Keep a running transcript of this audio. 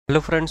Hello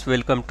friends,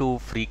 welcome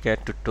to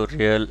FreeCAD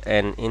tutorial,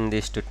 and in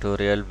this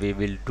tutorial we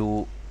will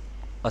do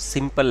a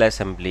simple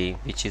assembly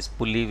which is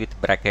pulley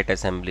with bracket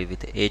assembly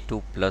with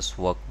A2Plus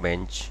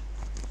Workbench,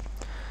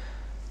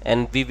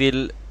 and we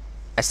will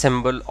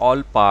assemble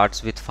all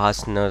parts with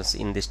fasteners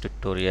in this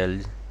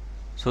tutorial.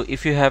 So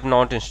if you have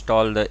not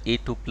installed the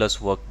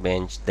A2Plus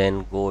Workbench,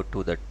 then go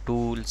to the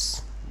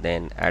tools,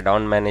 then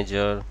add-on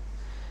manager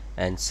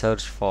and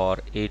search for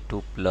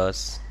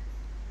A2Plus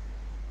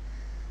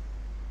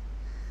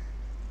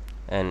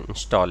and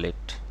install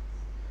it.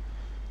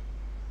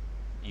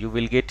 You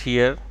will get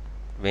here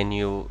when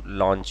you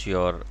launch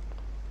your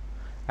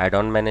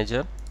add-on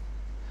manager,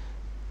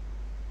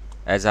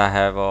 as I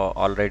have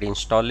already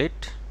installed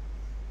it.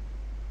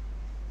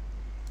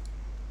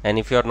 And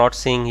if you are not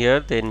seeing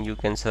here, then you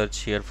can search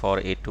here for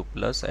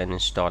A2Plus and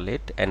install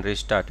it and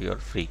restart your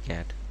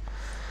FreeCAD.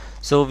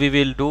 So we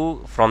will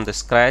do from the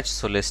scratch.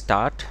 So let's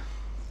start.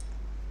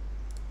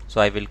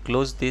 So I will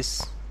close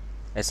this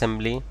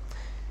assembly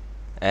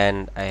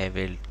and I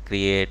will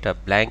create a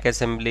blank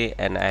assembly,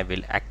 and I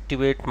will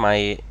activate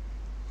my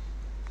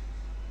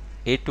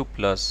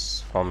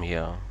A2Plus from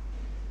here,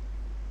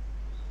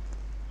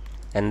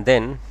 and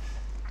then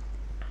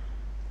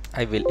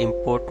I will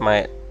import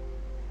my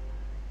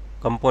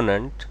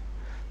component.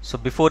 So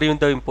before even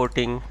the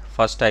importing,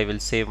 first I will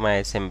save my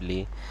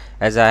assembly,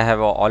 as I have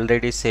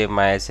already saved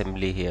my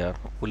assembly here,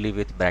 pulley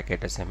with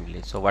bracket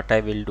assembly. So what I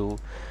will do,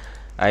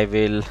 I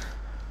will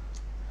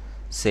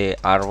say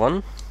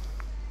R1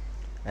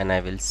 and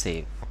I will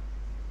save,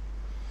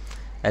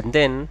 and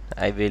then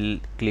I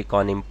will click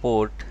on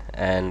import,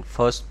 and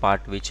first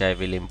part which I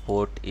will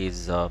import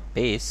is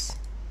base.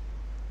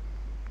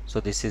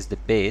 So this is the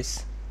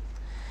base,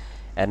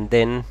 and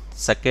then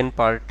second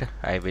part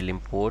I will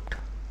import.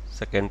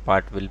 Second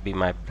part will be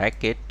my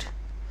bracket,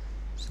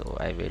 so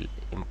I will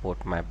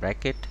import my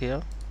bracket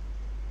here.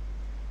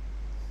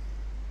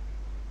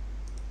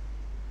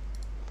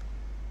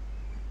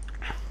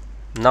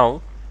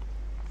 Now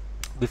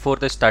before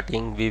the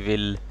starting, we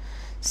will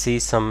see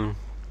some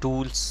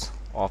tools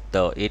of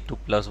the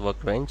A2Plus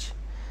Workbench.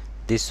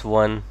 This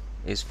one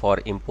is for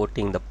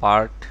importing the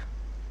part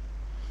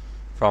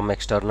from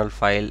external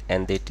file,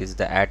 and it is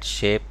the add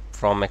shape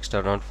from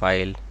external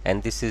file,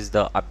 and this is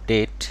the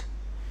update.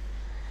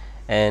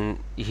 And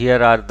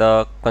here are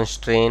the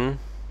constraint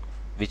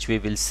which we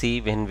will see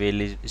when we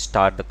will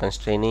start the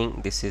constraining.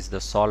 This is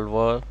the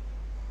solver,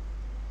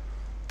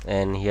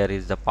 and here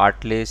is the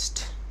part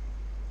list.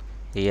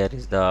 Here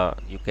is the,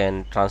 you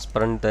can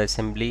transparent the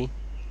assembly.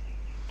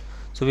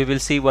 So we will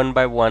see one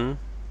by one,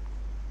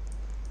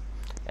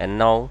 and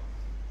now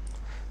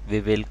we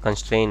will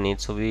constrain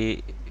it. So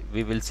we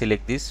will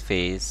select this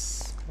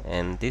face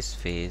and this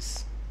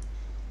face.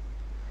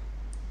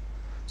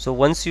 So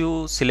once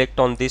you select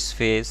on this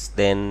face,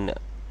 then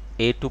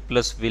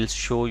A2Plus will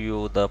show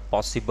you the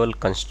possible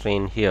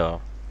constraint here.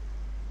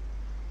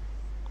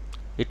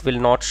 It will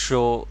not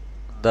show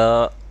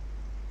the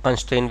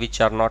constraint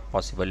which are not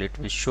possible, it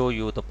will show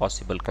you the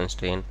possible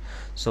constraint.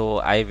 So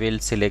I will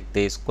select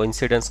this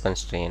coincidence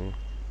constraint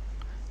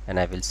and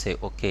I will say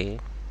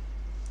OK,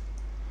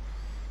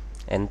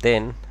 and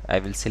then I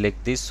will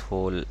select this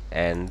hole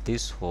and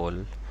this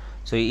hole.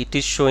 So it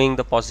is showing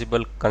the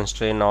possible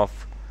constraint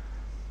of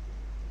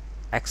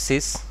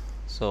axis.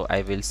 So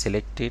I will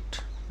select it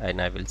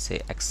and I will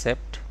say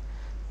accept.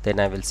 Then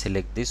I will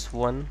select this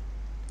one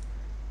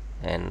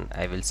and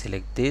I will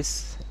select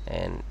this,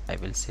 and I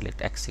will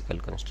select axial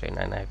constraint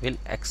and I will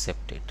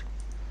accept it.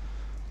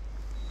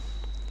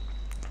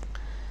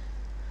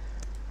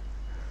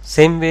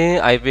 Same way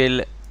I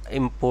will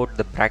import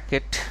the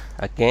bracket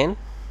again,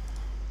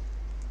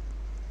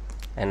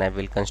 and I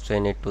will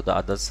constrain it to the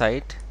other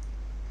side.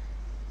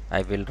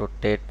 I will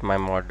rotate my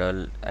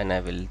model and I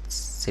will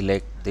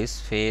select this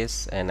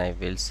face and I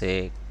will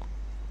say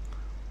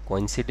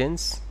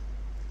coincidence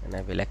and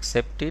I will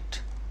accept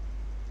it,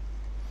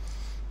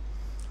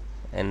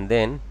 and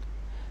then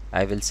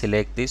I will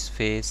select this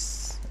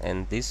face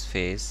and this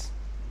face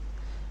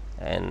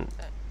and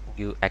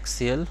give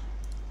axial.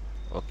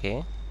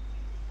 OK,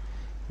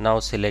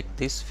 now select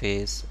this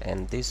face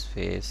and this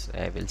face,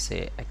 I will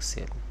say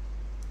axial.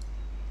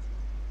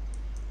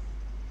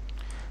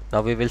 Now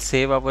we will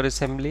save our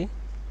assembly,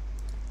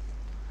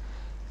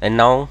 and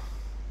now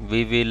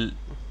we will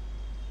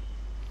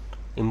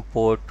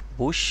import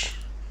bush.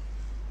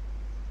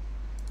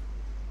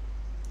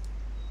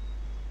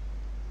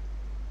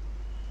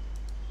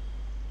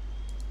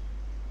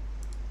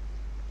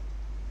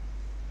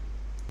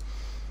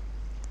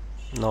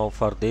 Now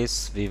for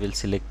this we will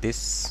select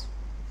this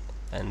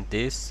and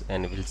this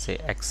and we will say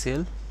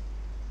axial,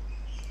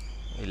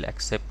 we'll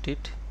accept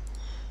it,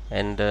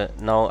 and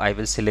now I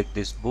will select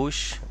this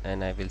bush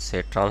and I will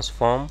say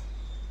transform,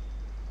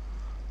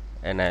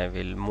 and I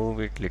will move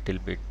it little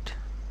bit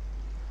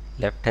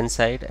left hand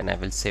side and I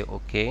will say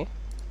OK.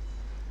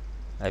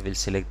 I will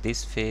select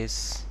this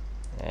face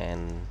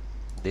and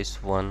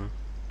this one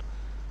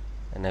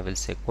and I will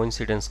say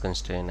coincidence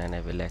constraint and I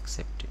will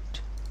accept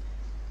it.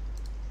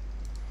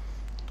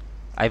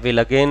 I will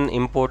again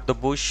import the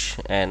bush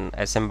and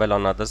assemble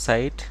on other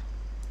side.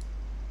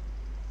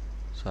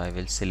 So I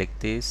will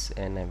select this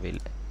and I will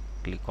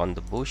click on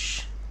the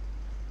bush,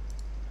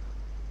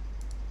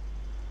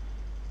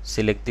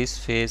 select this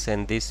face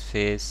and this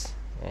face,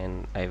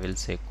 and I will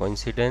say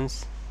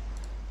coincidence,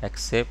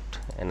 accept,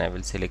 and I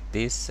will select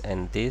this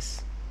and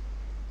this,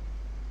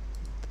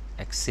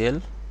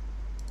 Excel.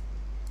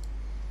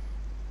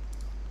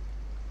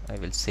 I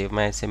will save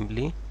my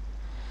assembly.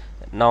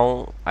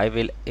 Now I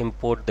will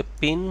import the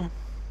pin.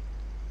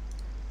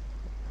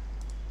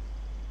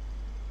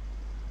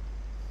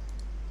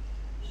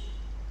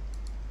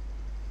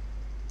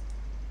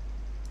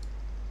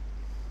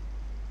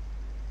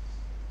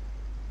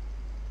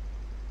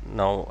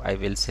 Now I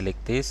will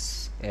select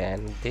this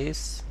and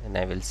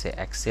I will say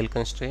axial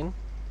constraint.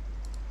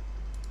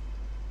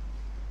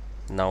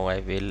 Now I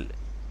will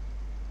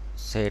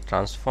say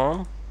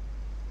transform.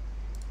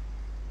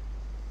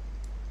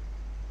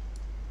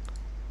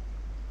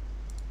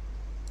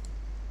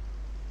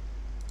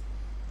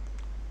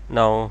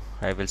 Now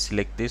I will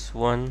select this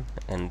one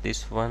and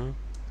this one,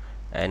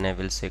 and I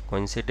will say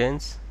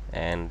coincidence,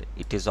 and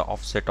it is an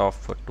offset of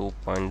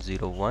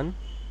 2.01.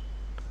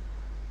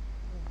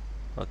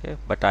 okay,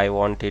 but I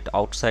want it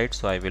outside,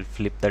 so I will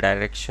flip the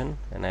direction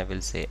and I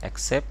will say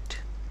accept.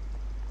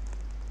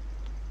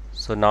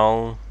 So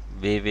now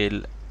we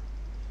will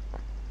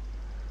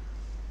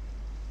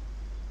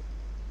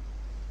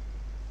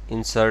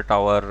insert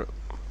our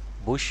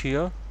bush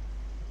here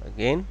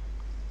again.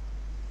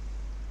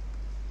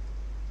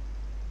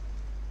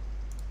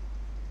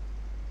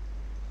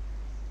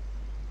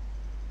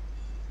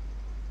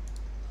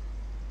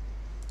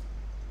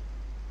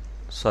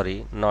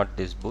 Sorry, not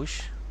this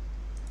bush.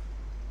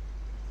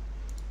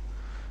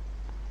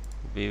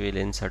 We will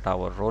insert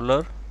our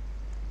roller.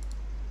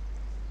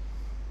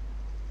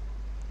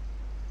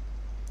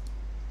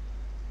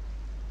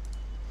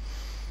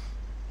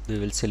 We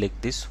will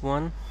select this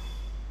one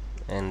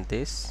and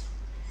this,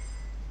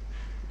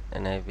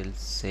 and I will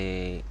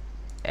say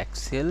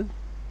axial,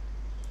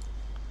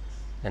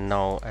 and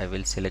now I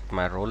will select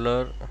my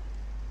roller,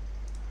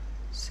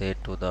 say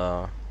to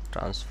the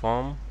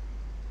transform.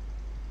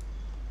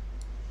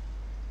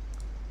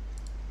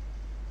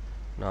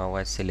 Now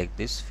I select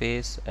this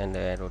face and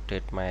I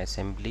rotate my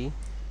assembly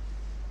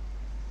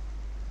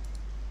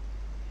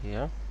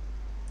here,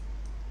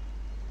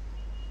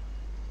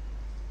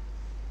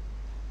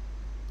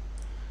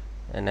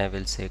 and I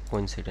will say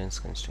coincidence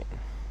constraint,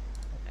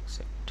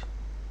 accept.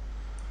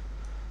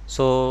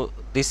 So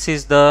this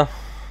is the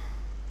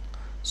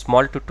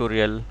small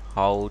tutorial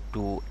how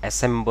to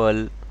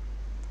assemble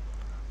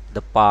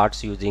the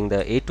parts using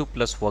the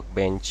A2Plus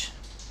Workbench.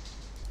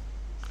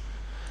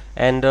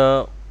 And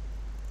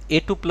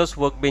A2Plus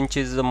Workbench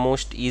is the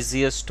most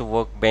easiest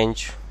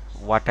workbench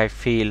what I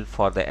feel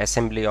for the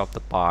assembly of the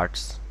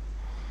parts.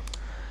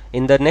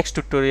 In the next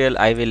tutorial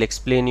I will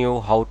explain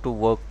you how to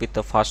work with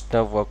the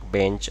fastener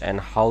workbench and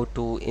how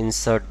to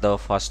insert the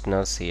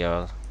fasteners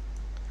here.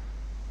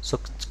 So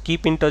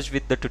keep in touch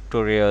with the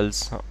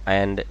tutorials,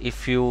 and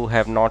if you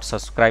have not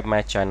subscribed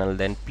my channel,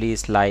 then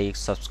please like,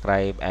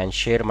 subscribe and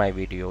share my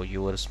video.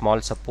 Your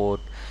small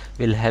support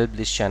will help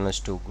this channel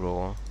to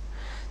grow.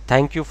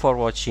 Thank you for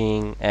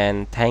watching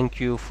and thank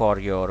you for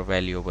your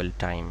valuable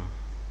time.